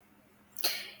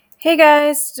Hey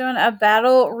guys, doing a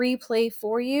battle replay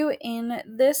for you. In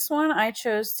this one, I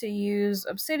chose to use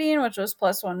Obsidian, which was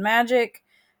 +1 magic.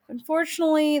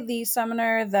 Unfortunately, the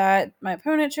summoner that my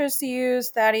opponent chose to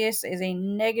use, Thaddeus, is a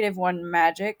 -1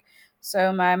 magic.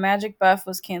 So my magic buff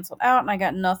was canceled out and I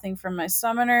got nothing from my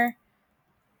summoner.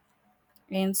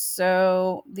 And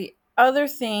so the other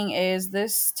thing is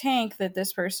this tank that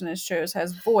this person has chose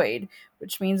has void,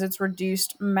 which means it's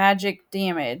reduced magic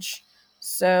damage.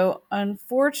 So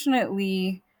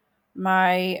unfortunately,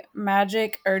 my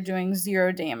magic are doing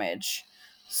 0 damage.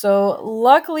 So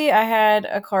luckily I had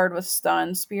a card with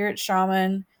stun. Spirit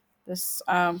Shaman, this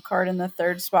card in the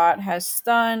third spot, has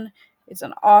stun. It's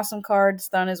an awesome card.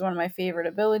 Stun is one of my favorite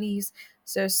abilities.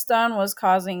 So stun was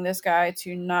causing this guy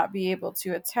to not be able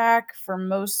to attack for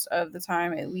most of the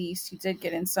time, at least. He did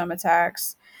get in some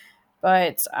attacks.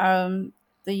 But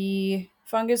the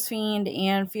Fungus Fiend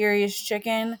and Furious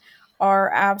Chicken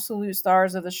are absolute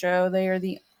stars of the show. They are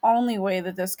the only way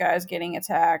that this guy is getting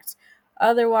attacked.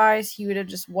 Otherwise, he would have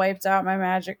just wiped out my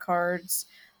magic cards.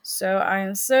 So I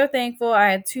am so thankful.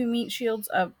 I had 2 meat shields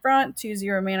up front, 2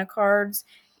 0 mana cards,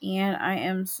 and I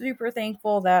am super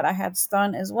thankful that I had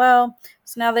stun as well.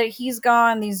 So now that he's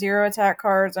gone, these 0 attack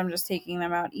cards, I'm just taking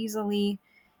them out easily.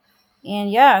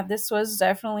 And yeah, this was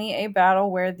definitely a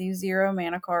battle where the 0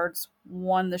 mana cards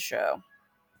won the show.